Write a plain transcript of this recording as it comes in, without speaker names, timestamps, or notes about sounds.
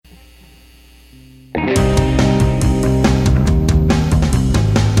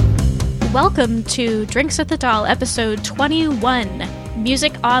welcome to Drinks at the Doll, episode 21,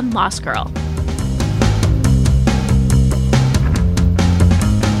 Music on Lost Girl.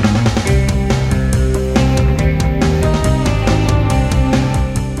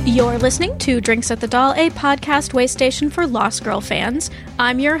 You're listening to Drinks at the Doll, a podcast way station for Lost Girl fans.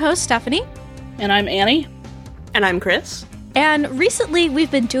 I'm your host, Stephanie. And I'm Annie. And I'm Chris. And recently,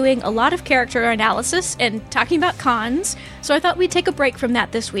 we've been doing a lot of character analysis and talking about cons, so I thought we'd take a break from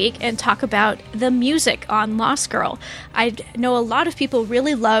that this week and talk about the music on Lost Girl. I know a lot of people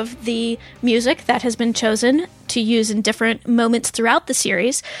really love the music that has been chosen to use in different moments throughout the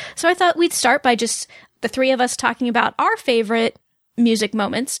series, so I thought we'd start by just the three of us talking about our favorite music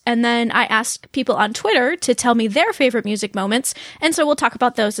moments, and then I asked people on Twitter to tell me their favorite music moments, and so we'll talk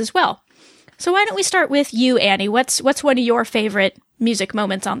about those as well. So why don't we start with you, Annie? What's one of your favorite music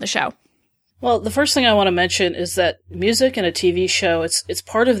moments on the show? Well, the first thing I want to mention is that music in a TV show, it's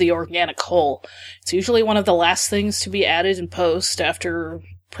part of the organic whole. It's usually one of the last things to be added in post after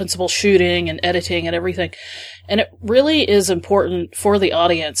principal shooting and editing and everything. And it really is important for the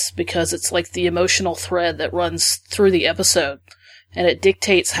audience because it's like the emotional thread that runs through the episode. And it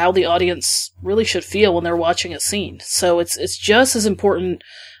dictates how the audience really should feel when they're watching a scene. So it's just as important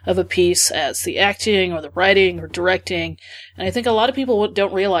of a piece as the acting or the writing or directing. And I think a lot of people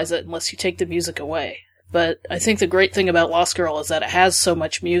don't realize it unless you take the music away. But I think the great thing about Lost Girl is that it has so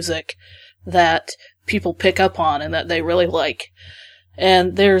much music that people pick up on and that they really like.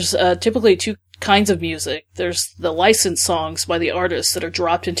 And there's typically two kinds of music. There's the licensed songs by the artists that are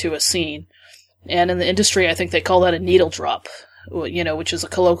dropped into a scene. And in the industry, I think they call that a needle drop, which is a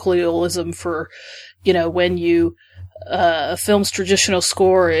colloquialism for, when a film's traditional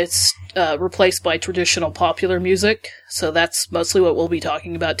score, it's replaced by traditional popular music. So that's mostly what we'll be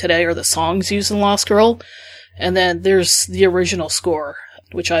talking about today, are the songs used in Lost Girl. And then there's the original score,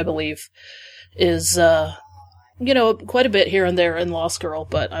 which I believe is, quite a bit here and there in Lost Girl,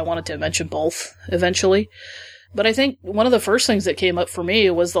 but I wanted to mention both eventually. But I think one of the first things that came up for me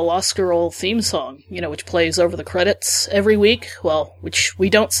was the Lost Girl theme song, which plays over the credits every week. Well, which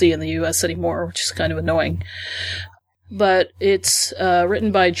we don't see in the US anymore, which is kind of annoying. But it's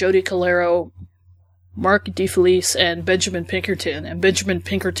written by Jody Calero, Mark DeFelice, and Benjamin Pinkerton. And Benjamin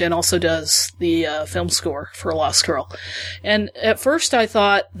Pinkerton also does the film score for Lost Girl. And at first I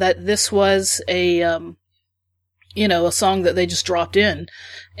thought that this was a song that they just dropped in.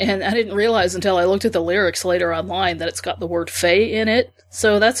 And I didn't realize until I looked at the lyrics later online that it's got the word Faye in it.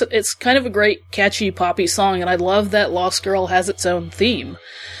 So it's kind of a great, catchy, poppy song, and I love that Lost Girl has its own theme.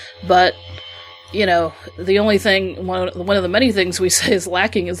 But, the only thing, one of the many things we say is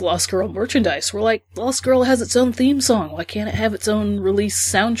lacking is Lost Girl merchandise. We're like, Lost Girl has its own theme song. Why can't it have its own release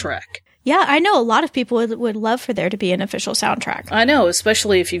soundtrack? Yeah, I know a lot of people would love for there to be an official soundtrack. I know,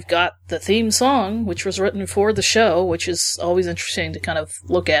 especially if you've got the theme song, which was written for the show, which is always interesting to kind of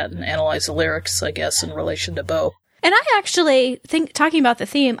look at and analyze the lyrics, I guess, in relation to Bo. And I actually think, talking about the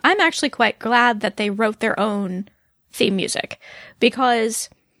theme, I'm actually quite glad that they wrote their own theme music, because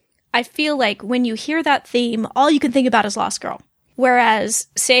I feel like when you hear that theme, all you can think about is Lost Girl. Whereas,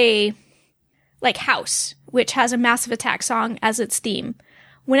 say, like House, which has a Massive Attack song as its theme.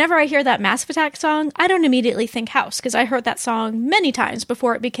 Whenever I hear that Massive Attack song, I don't immediately think House, because I heard that song many times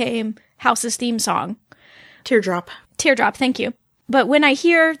before it became House's theme song. Teardrop, thank you. But when I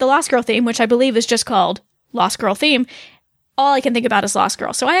hear the Lost Girl theme, which I believe is just called Lost Girl theme, all I can think about is Lost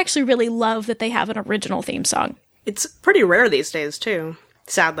Girl. So I actually really love that they have an original theme song. It's pretty rare these days, too,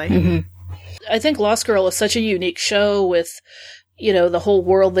 sadly. Mm-hmm. I think Lost Girl is such a unique show with, the whole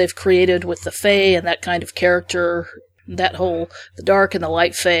world they've created with the Fae and that kind of character, the dark and the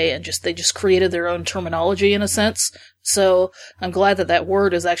light Fae, and they just created their own terminology in a sense. So I'm glad that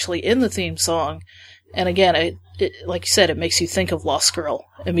word is actually in the theme song. And again, it like you said, it makes you think of Lost Girl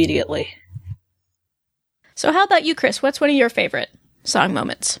immediately. So how about you, Chris? What's one of your favorite song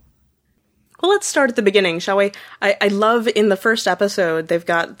moments? Well, let's start at the beginning, shall we? I love in the first episode, they've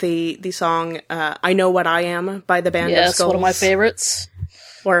got the song, I Know What I Am by the Band of Skulls. Yes, one of my favorites.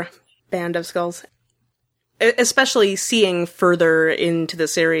 Or Band of Skulls. Especially seeing further into the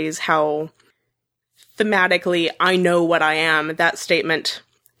series how thematically, I know what I am, that statement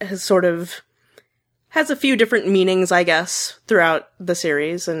has a few different meanings, I guess, throughout the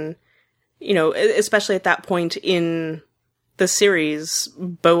series. And, especially at that point in the series,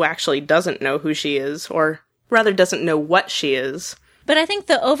 Bo actually doesn't know who she is, or rather doesn't know what she is. But I think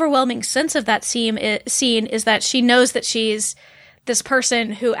the overwhelming sense of that scene is that she knows that she's this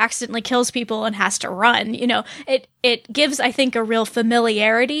person who accidentally kills people and has to run. It gives, I think, a real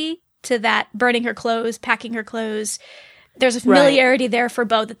familiarity to that burning her clothes, packing her clothes, there's a familiarity there for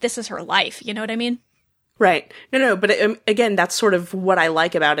Bo that this is her life. You know what I mean? Right. No, but again, that's sort of what I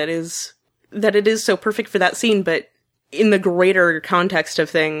like about it, is that it is so perfect for that scene, but in the greater context of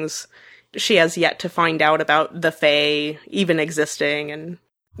things, she has yet to find out about the Fae even existing. And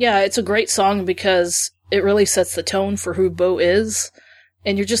yeah, it's a great song because it really sets the tone for who Bo is.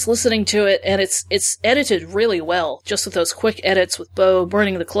 And you're just listening to it, and it's edited really well, just with those quick edits with Bo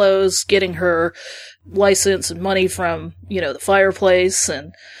burning the clothes, getting her license and money from, the fireplace,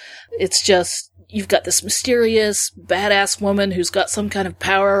 and it's just, you've got this mysterious, badass woman who's got some kind of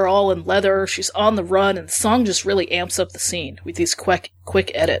power, all in leather, she's on the run, and the song just really amps up the scene with these quick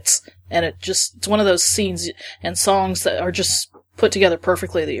edits. And it's one of those scenes and songs that are just put together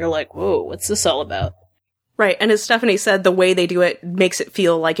perfectly that you're like, whoa, what's this all about? Right, and as Stephanie said, the way they do it makes it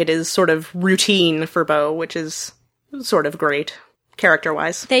feel like it is sort of routine for Bo, which is sort of great,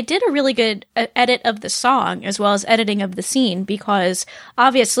 character-wise. They did a really good edit of the song, as well as editing of the scene, because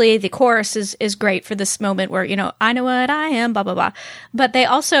obviously the chorus is great for this moment where, I know what I am, blah, blah, blah. But they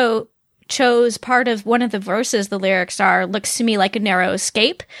also chose part of one of the verses. The lyrics are, looks to me like a narrow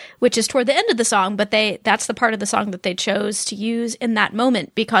escape, which is toward the end of the song, but that's the part of the song that they chose to use in that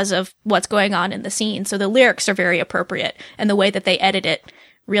moment because of what's going on in the scene. So the lyrics are very appropriate, and the way that they edit it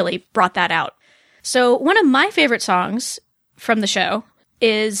really brought that out. So one of my favorite songs from the show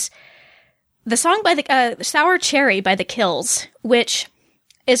is the song by the Sour Cherry by the Kills, which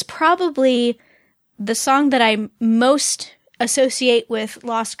is probably the song that I most associate with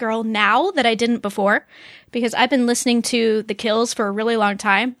Lost Girl now that I didn't before, because I've been listening to The Kills for a really long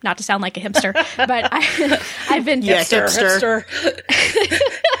time, not to sound like a hipster, but I've been... Yeah, hipster.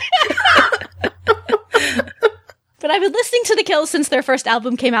 But I've been listening to The Kills since their first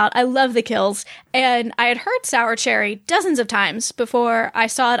album came out. I love The Kills, and I had heard Sour Cherry dozens of times before I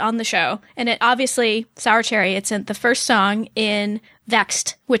saw it on the show. And it obviously, Sour Cherry, it's in the first song in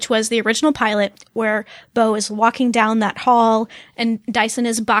Vexed, which was the original pilot, where Bo is walking down that hall and Dyson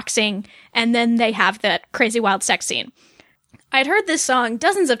is boxing, and then they have that crazy wild sex scene. I'd heard this song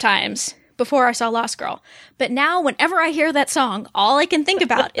dozens of times before I saw Lost Girl. But now, whenever I hear that song, all I can think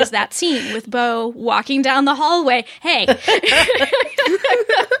about is that scene with Bo walking down the hallway. Hey!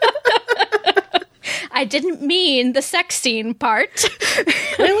 I didn't mean the sex scene part.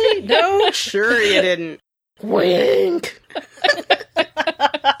 Really? No? Sure you didn't. Wink!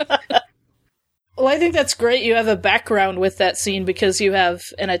 Well, I think that's great you have a background with that scene because you have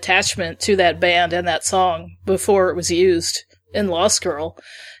an attachment to that band and that song before it was used in Lost Girl.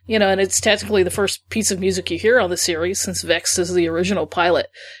 And it's technically the first piece of music you hear on the series, since Vex is the original pilot.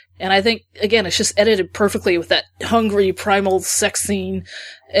 And I think, again, it's just edited perfectly with that hungry, primal sex scene,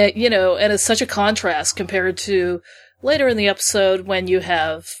 and it's such a contrast compared to later in the episode when you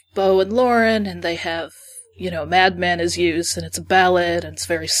have Bo and Lauren, and they have, Mad Men is used, and it's a ballad, and it's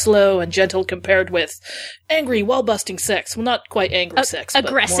very slow and gentle compared with angry, wall-busting sex. Well, not quite angry sex,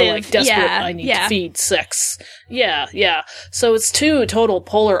 aggressive, but more like desperate, I need to feed sex. Yeah. So it's two total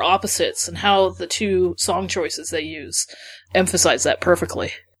polar opposites, and how the two song choices they use emphasize that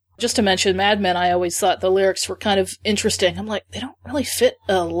perfectly. Just to mention, Mad Men, I always thought the lyrics were kind of interesting. I'm like, they don't really fit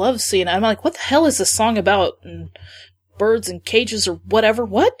a love scene. I'm like, what the hell is this song about? And birds and cages or whatever?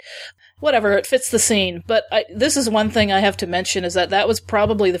 What? Whatever, it fits the scene. But this is one thing I have to mention, is that was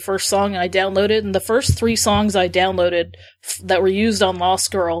probably the first song I downloaded, and the first 3 songs I downloaded that were used on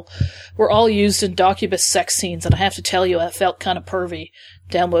Lost Girl were all used in Docubus sex scenes, and I have to tell you, I felt kind of pervy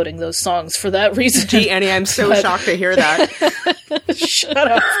downloading those songs for that reason. Gee, Annie, I'm so shocked to hear that. Shut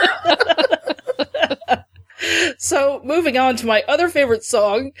up. So, moving on to my other favorite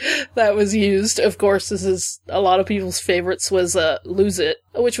song that was used, of course, this is a lot of people's favorites, was Lose It,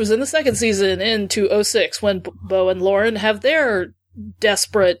 which was in the second season in 2006 when Bo and Lauren have their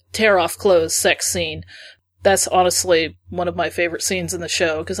desperate tear-off clothes sex scene. That's honestly one of my favorite scenes in the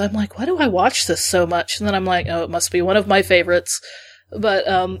show, because I'm like, why do I watch this so much? And then I'm like, oh, it must be one of my favorites. But,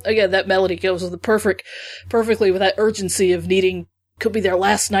 again, that melody goes with perfectly with that urgency of could be their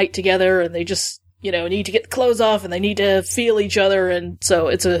last night together, and they just, need to get the clothes off, and they need to feel each other, and so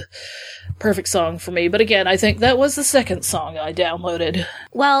it's a perfect song for me. But again, I think that was the second song I downloaded.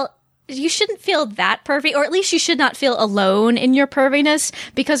 Well, you shouldn't feel that pervy, or at least you should not feel alone in your perviness,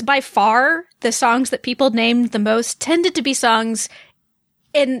 because by far, the songs that people named the most tended to be songs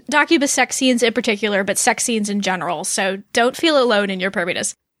in Docubus sex scenes in particular, but sex scenes in general, so don't feel alone in your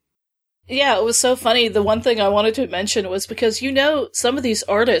perviness. Yeah, it was so funny. The one thing I wanted to mention was because, some of these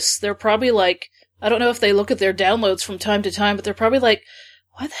artists, they're probably like, I don't know if they look at their downloads from time to time, but they're probably like,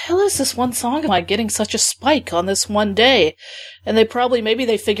 why the hell is this one song am I getting such a spike on this one day? And maybe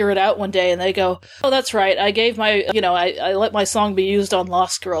they figure it out one day and they go, oh, that's right, I gave my, I let my song be used on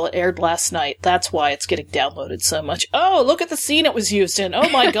Lost Girl, it aired last night, that's why it's getting downloaded so much. Oh, look at the scene it was used in, oh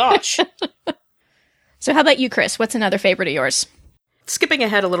my gosh. So how about you, Chris? What's another favorite of yours? Skipping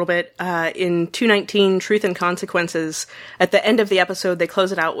ahead a little bit, in 219, Truth and Consequences, at the end of the episode, they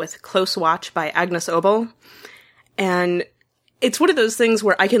close it out with Close Watch by Agnes Obel. And it's one of those things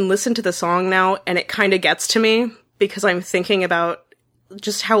where I can listen to the song now and it kind of gets to me because I'm thinking about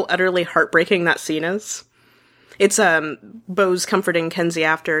just how utterly heartbreaking that scene is. It's Bo's comforting Kenzie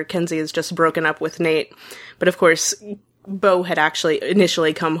after Kenzie has just broken up with Nate. But of course, Bo had actually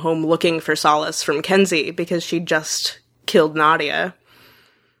initially come home looking for solace from Kenzie because she just killed Nadia.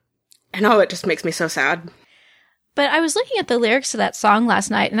 And it just makes me so sad. But I was looking at the lyrics to that song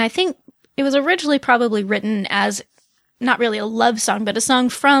last night, and I think it was originally probably written as not really a love song, but a song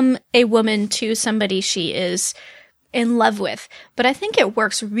from a woman to somebody she is in love with. But I think it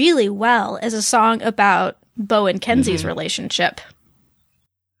works really well as a song about Bo and Kenzie's relationship.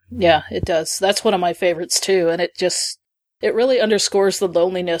 Yeah, it does. That's one of my favorites too, and it really underscores the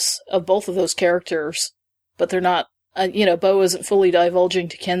loneliness of both of those characters, but they're not, Bo isn't fully divulging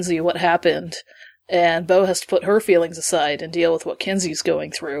to Kenzie what happened, and Bo has to put her feelings aside and deal with what Kenzie's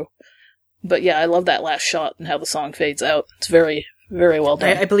going through. But yeah, I love that last shot and how the song fades out. It's very, very well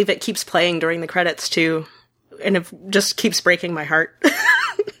done. I believe it keeps playing during the credits too, and it just keeps breaking my heart.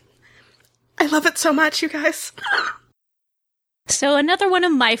 I love it so much, you guys. So another one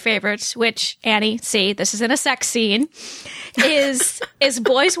of my favorites, which, Annie, see, this isn't a sex scene, is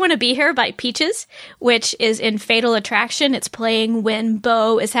Boys Wanna Be Here by Peaches, which is in Fatal Attraction. It's playing when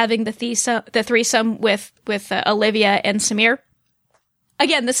Bo is having the threesome with Olivia and Samir.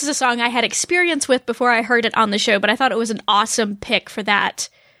 Again, this is a song I had experience with before I heard it on the show, but I thought it was an awesome pick for that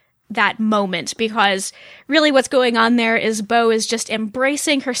moment, because really what's going on there is Bo is just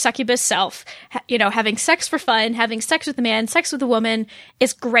embracing her succubus self, having sex for fun, having sex with a man, sex with a woman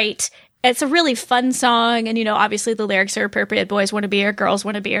is great. It's a really fun song, and obviously the lyrics are appropriate. Boys want to be here, girls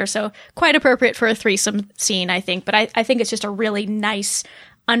want to be here, so quite appropriate for a threesome scene, I think. But I think it's just a really nice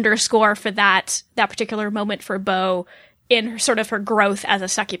underscore for that particular moment for Bo in sort of her growth as a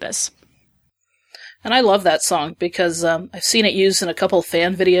succubus. And I love that song because I've seen it used in a couple of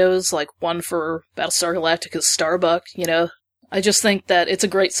fan videos, like one for Battlestar Galactica's Starbuck, I just think that it's a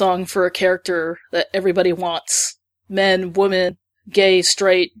great song for a character that everybody wants. Men, women, gay,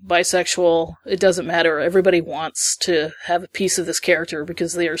 straight, bisexual, it doesn't matter. Everybody wants to have a piece of this character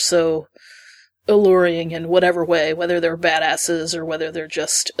because they are so alluring in whatever way, whether they're badasses or whether they're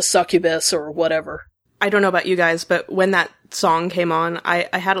just a succubus or whatever. I don't know about you guys, but when that song came on, I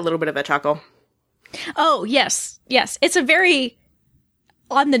had a little bit of a chuckle. Oh, yes. It's a very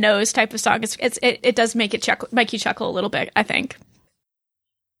on the nose type of song. It does make you chuckle a little bit, I think.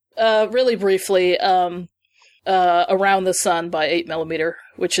 Really briefly, Around the Sun by 8mm,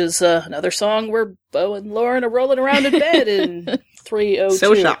 which is another song where Bo and Lauren are rolling around in bed in 302.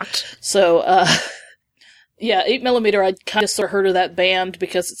 So shocked. So, yeah, 8mm, I kind of sort of heard of that band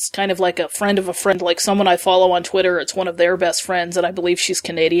because it's kind of like a friend of a friend, like someone I follow on Twitter. It's one of their best friends, and I believe she's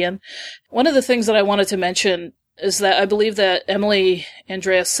Canadian. One of the things that I wanted to mention is that I believe that Emily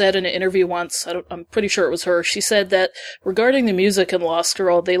Andreas said in an interview once, I'm pretty sure it was her, she said that regarding the music in Lost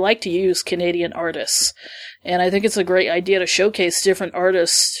Girl, they like to use Canadian artists. And I think it's a great idea to showcase different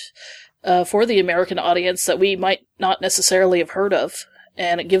artists for the American audience that we might not necessarily have heard of,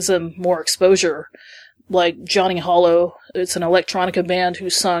 and it gives them more exposure. Like Johnny Hollow, it's an electronica band who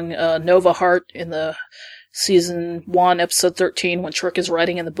sung Nova Heart in the season 1, episode 13, when Trick is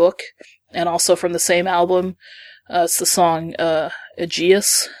writing in the book, and also from the same album, it's the song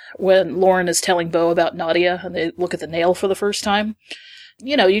Aegeus, when Lauren is telling Bo about Nadia, and they look at the nail for the first time.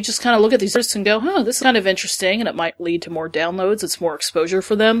 You just kind of look at these artists and go, this is kind of interesting, and it might lead to more downloads, it's more exposure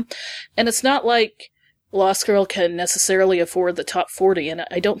for them. And it's not like Lost Girl can necessarily afford the top 40, and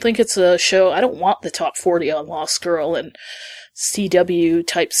I don't think it's a show, I don't want the top 40 on Lost Girl and CW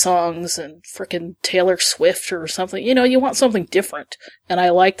type songs and frickin' Taylor Swift or something. You want something different, and I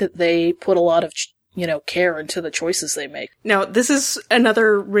like that they put a lot of, care into the choices they make. Now, this is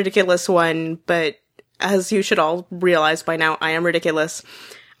another ridiculous one, but as you should all realize by now, I am ridiculous.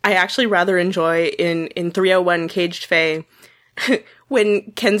 I actually rather enjoy in 301 Caged Fae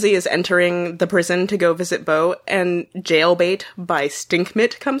when Kenzie is entering the prison to go visit Bo and Jailbait by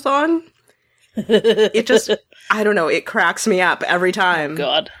Stinkmit comes on. It just, I don't know, it cracks me up every time. Oh,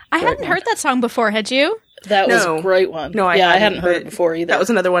 God. I hadn't heard that song before, had you? That was a great one. No, I hadn't heard it before either. That was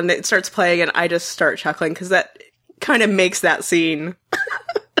another one that starts playing and I just start chuckling because that kind of makes that scene.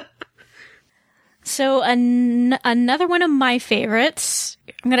 So another one of my favorites.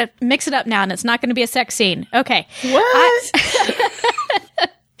 I'm going to mix it up now, and it's not going to be a sex scene. Okay. What?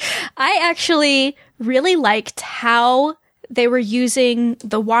 I actually really liked how they were using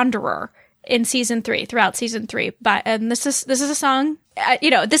The Wanderer in throughout season 3. And this is a song.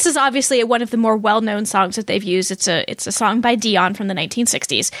 This is obviously one of the more well-known songs that they've used. It's a song by Dion from the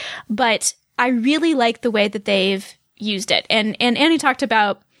 1960s, but I really like the way that they've used it. And Annie talked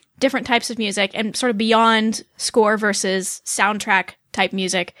about different types of music and sort of beyond score versus soundtrack type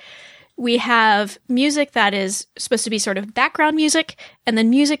music. We have music that is supposed to be sort of background music, and then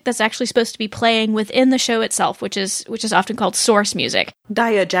music that's actually supposed to be playing within the show itself, which is often called source music.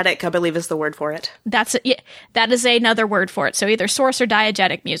 Diegetic, I believe, is the word for it. That is another word for it. So either source or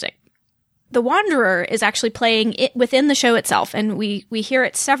diegetic music. The Wanderer is actually playing it within the show itself, and we hear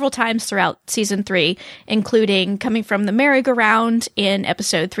it several times throughout season 3, including coming from the merry-go-round in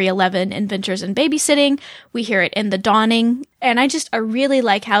episode 311, Adventures in Babysitting. We hear it in The Dawning, and I really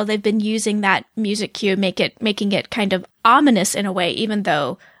like how they've been using that music cue, making it kind of ominous in a way, even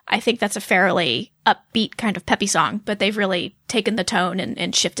though I think that's a fairly upbeat kind of peppy song, but they've really taken the tone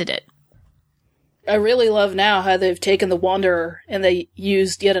and shifted it. I really love now how they've taken The Wanderer and they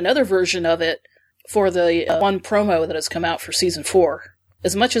used yet another version of it for the one promo that has come out for season 4.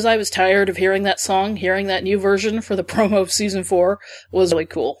 As much as I was tired of hearing that song, hearing that new version for the promo of season 4 was really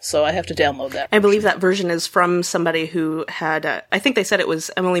cool, so I have to download that. I believe that version is from somebody who had, I think they said it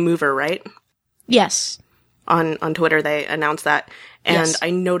was Emily Mover, right? Yes. On Twitter they announced that, and Yes. I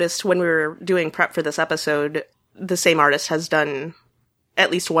noticed when we were doing prep for this episode, the same artist has done at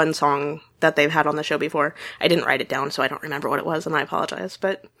least one song that they've had on the show before. I didn't write it down, so I don't remember what it was, and I apologize,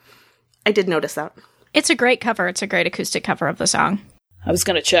 but I did notice that. It's a great cover. It's a great acoustic cover of the song. I was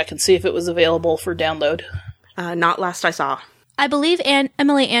going to check and see if it was available for download. Not last I saw. I believe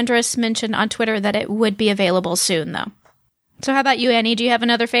Emily Andrus mentioned on Twitter that it would be available soon, though. So how about you, Annie? Do you have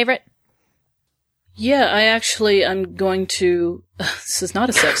another favorite? Yeah, I'm going to... This is not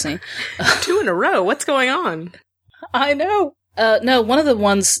a sex scene. 2 in a row. What's going on? I know. No, one of the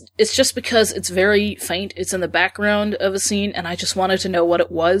ones, it's just because it's very faint. It's in the background of a scene, and I just wanted to know what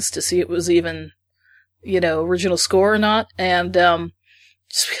it was to see if it was even, original score or not. And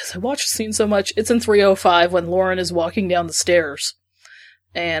just because I watched the scene so much, it's in 305 when Lauren is walking down the stairs.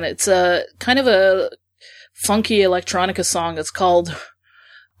 And it's kind of a funky electronica song. It's called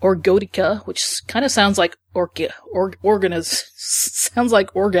Orgotica, which kind of sounds like sounds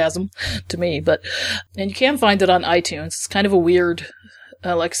like orgasm to me, and you can find it on iTunes. It's kind of a weird,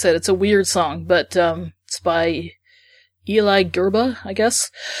 like I said, it's a weird song, but it's by Eli Gerba, I guess.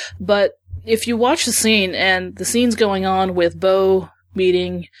 But if you watch the scene, and the scene's going on with Bo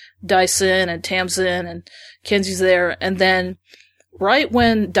meeting Dyson and Tamsin, and Kenzie's there, and then right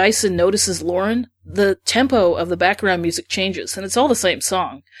when Dyson notices Lauren, the tempo of the background music changes, and it's all the same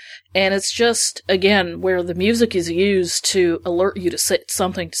song. And it's just, again, where the music is used to alert you to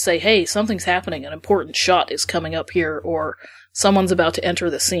say, hey, something's happening, an important shot is coming up here, or someone's about to enter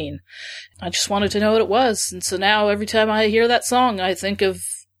the scene. I just wanted to know what it was, and so now every time I hear that song, I think of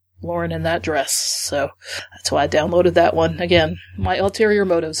Lauren in that dress. So that's why I downloaded that one. Again, my ulterior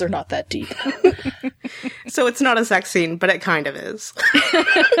motives are not that deep. So it's not a sex scene, but it kind of is.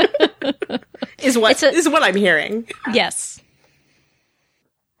 is what I'm hearing. Yes.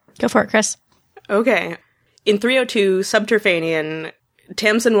 Go for it, Chris. Okay. In 302, Subterranean,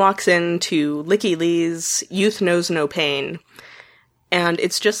 Tamsin walks into Licky Lee's Youth Knows No Pain. And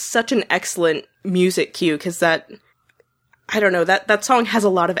it's just such an excellent music cue, because that song has a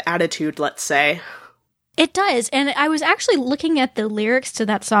lot of attitude, let's say. It does, and I was actually looking at the lyrics to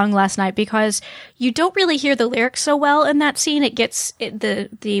that song last night, because you don't really hear the lyrics so well in that scene.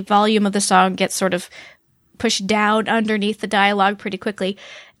 The volume of the song gets sort of pushed down underneath the dialogue pretty quickly.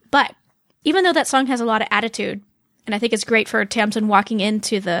 But even though that song has a lot of attitude, and I think it's great for Tamsin walking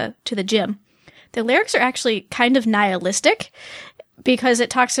into the gym, the lyrics are actually kind of nihilistic, because it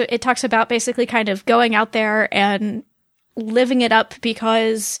talks about basically kind of going out there and living it up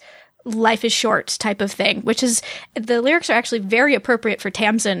because life is short type of thing, which is, the lyrics are actually very appropriate for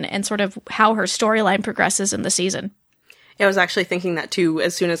Tamsin and sort of how her storyline progresses in the season. I was actually thinking that too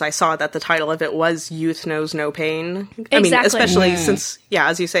as soon as I saw that the title of it was Youth Knows No Pain. Exactly. I mean, especially since,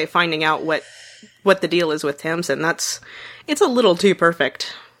 as you say, finding out what the deal is with Tamsin, it's a little too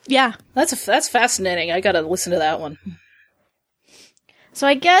perfect. Yeah. That's fascinating. I gotta listen to that one. So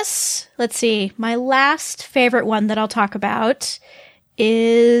I guess, let's see, my last favorite one that I'll talk about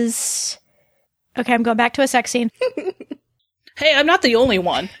is... Okay, I'm going back to a sex scene. Hey, I'm not the only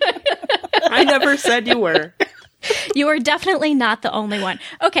one. I never said you were. You are definitely not the only one.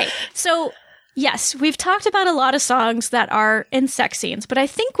 Okay, so Yes, we've talked about a lot of songs that are in sex scenes, but I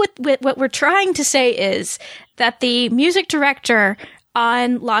think what we're trying to say is that the music director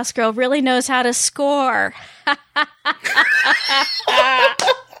on Lost Girl really knows how to score.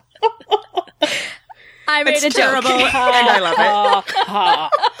 I made it's a terrible, joke. and I love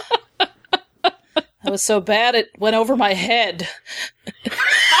it. That was so bad it went over my head.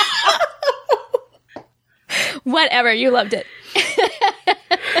 Whatever, you loved it.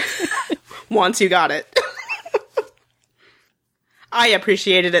 Once you got it. I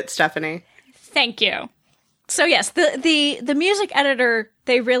appreciated it, Stephanie. Thank you. So yes, the music editor,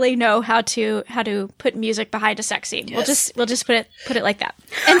 they really know how to put music behind a sex scene. Yes. We'll just put it like that.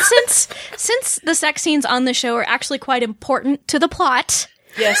 And since the sex scenes on the show are actually quite important to the plot,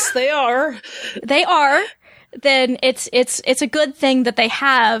 Yes, they are. then it's a good thing that they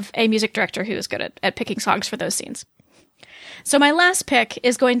have a music director who is good at picking songs for those scenes. So my last pick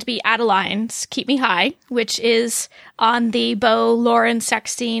is going to be Adeline's Keep Me High, which is on the Bo Lauren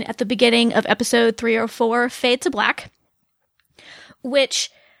sex scene at the beginning of episode 304, Fade to Black,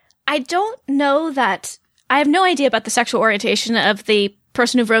 which I don't know that I have no idea about the sexual orientation of the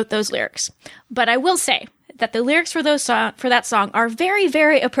person who wrote those lyrics, but I will say that the lyrics for that song are very,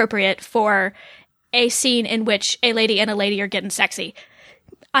 very appropriate for a scene in which a lady are getting sexy.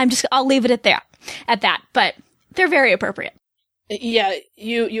 I'll leave it at that, but they're very appropriate. Yeah,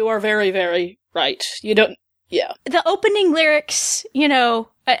 you are very, very right. You don't, yeah. The opening lyrics,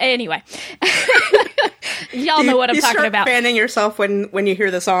 anyway. Y'all know what I'm talking about. You start fanning yourself when you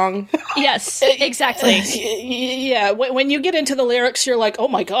hear the song. Yes, exactly. Yeah, when you get into the lyrics, you're like, oh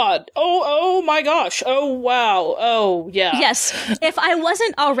my god, oh my gosh, oh wow, oh yeah. Yes, if I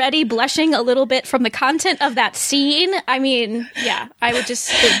wasn't already blushing a little bit from the content of that scene, I mean, yeah, I would just,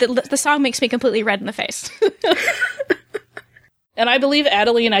 the song makes me completely red in the face. And I believe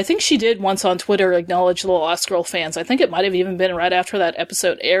Adeline, I think she did once on Twitter acknowledge the Lost Girl fans. I think it might have even been right after that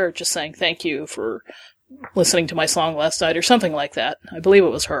episode aired, just saying thank you for listening to my song last night or something like that. I believe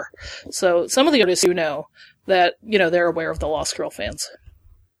it was her. So some of the artists do know that, they're aware of the Lost Girl fans.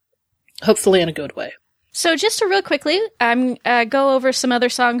 Hopefully in a good way. So just to real quickly, go over some other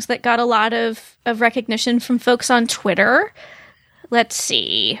songs that got a lot of recognition from folks on Twitter. Let's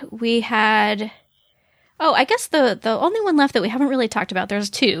see. We had... Oh, I guess the only one left that we haven't really talked about,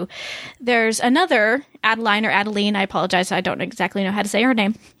 there's two. There's another Adeline or Adeline, I apologize, I don't exactly know how to say her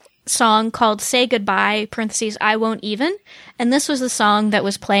name, song called Say Goodbye, parentheses, I Won't Even. And this was the song that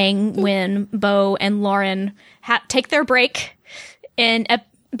was playing when Bo and Lauren take their break in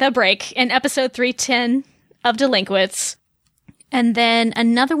episode 310 of Delinquents. And then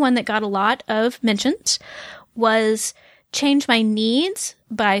another one that got a lot of mentions was Change My Needs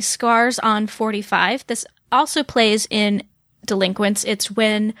by Scars on 45. This also plays in Delinquents. It's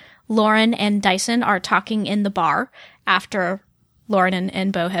when Lauren and Dyson are talking in the bar after Lauren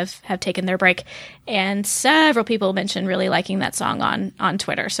and Bo have taken their break. And several people mentioned really liking that song on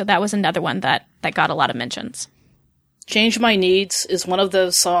Twitter. So that was another one that got a lot of mentions. Change My Needs is one of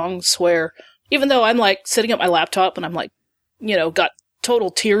those songs where, even though I'm like sitting at my laptop and I'm like, got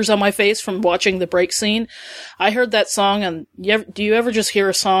total tears on my face from watching the break scene. I heard that song, and do you ever just hear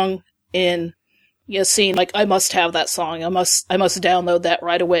a song in a scene like, I must have that song, I must download that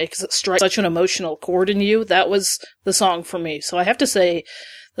right away because it strikes such an emotional chord in you? That was the song for me. So I have to say,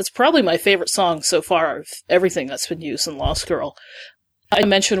 that's probably my favorite song so far of everything that's been used in Lost Girl. I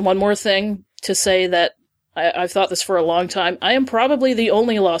mentioned one more thing to say that I've thought this for a long time. I am probably the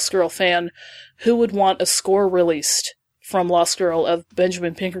only Lost Girl fan who would want a score released from Lost Girl of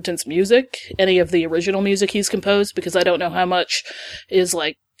Benjamin Pinkerton's music, any of the original music he's composed, because I don't know how much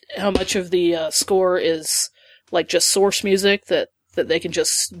of the score is like just source music that they can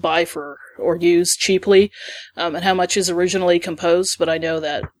just buy for or use cheaply, and how much is originally composed, but I know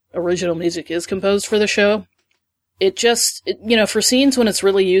that original music is composed for the show. It for scenes when it's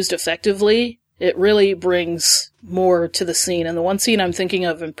really used effectively, it really brings more to the scene. And the one scene I'm thinking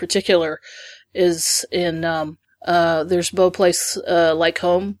of in particular is in there's Bo Plays Like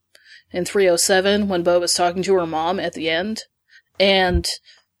Home in 307 when Bo is talking to her mom at the end. And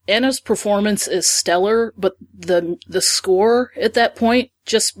Anna's performance is stellar, but the score at that point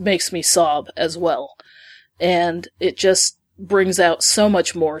just makes me sob as well. And it just brings out so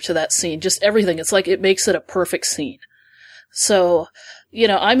much more to that scene. Just everything. It's like it makes it a perfect scene. So,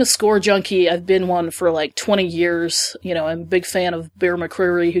 I'm a score junkie. I've been one for like 20 years. I'm a big fan of Bear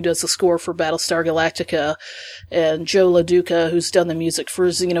McCreary, who does the score for Battlestar Galactica, and Joe LaDuca, who's done the music for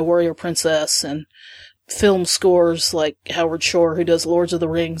Xena Warrior Princess, and film scores like Howard Shore, who does Lords of the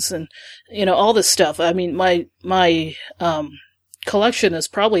Rings, and, all this stuff. I mean, my collection is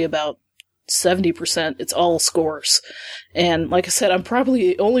probably about 70%, it's all scores. And like I said, I'm probably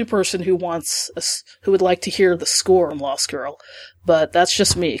the only person who who would like to hear the score in Lost Girl. But that's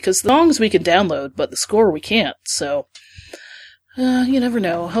just me, because the songs we can download, but the score we can't. So, you never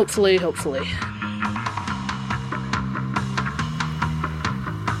know. Hopefully.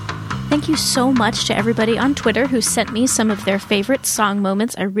 Thank you so much to everybody on Twitter who sent me some of their favorite song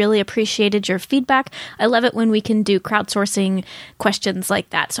moments. I really appreciated your feedback. I love it when we can do crowdsourcing questions like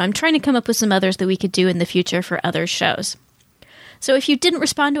that. So I'm trying to come up with some others that we could do in the future for other shows. So if you didn't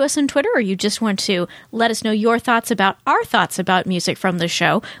respond to us on Twitter, or you just want to let us know your thoughts about our thoughts about music from the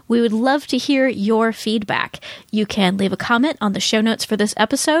show, we would love to hear your feedback. You can leave a comment on the show notes for this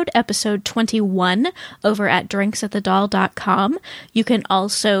episode 21, over at drinksatthedoll.com. You can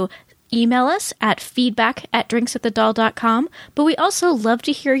also email us at feedback@drinksatthedoll.com, but we also love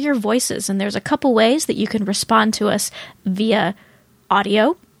to hear your voices, and there's a couple ways that you can respond to us via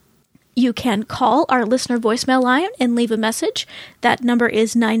audio. You can call our listener voicemail line and leave a message. That number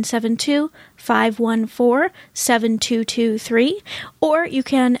is 972-514-7223, or you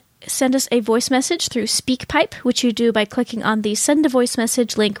can send us a voice message through SpeakPipe, which you do by clicking on the Send a Voice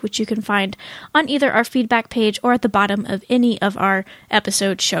Message link, which you can find on either our feedback page or at the bottom of any of our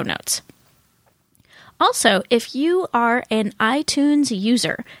episode show notes. Also, if you are an iTunes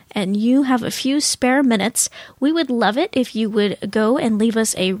user and you have a few spare minutes, we would love it if you would go and leave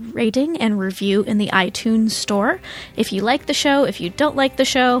us a rating and review in the iTunes store. If you like the show, if you don't like the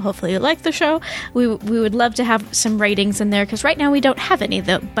show, hopefully you like the show, we would love to have some ratings in there, because right now we don't have any,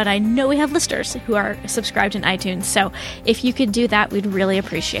 though, but I know we have listeners who are subscribed in iTunes, so if you could do that, we'd really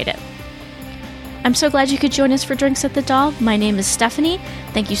appreciate it. I'm so glad you could join us for Drinks at the Doll. My name is Stephanie.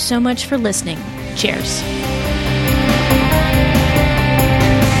 Thank you so much for listening. Cheers.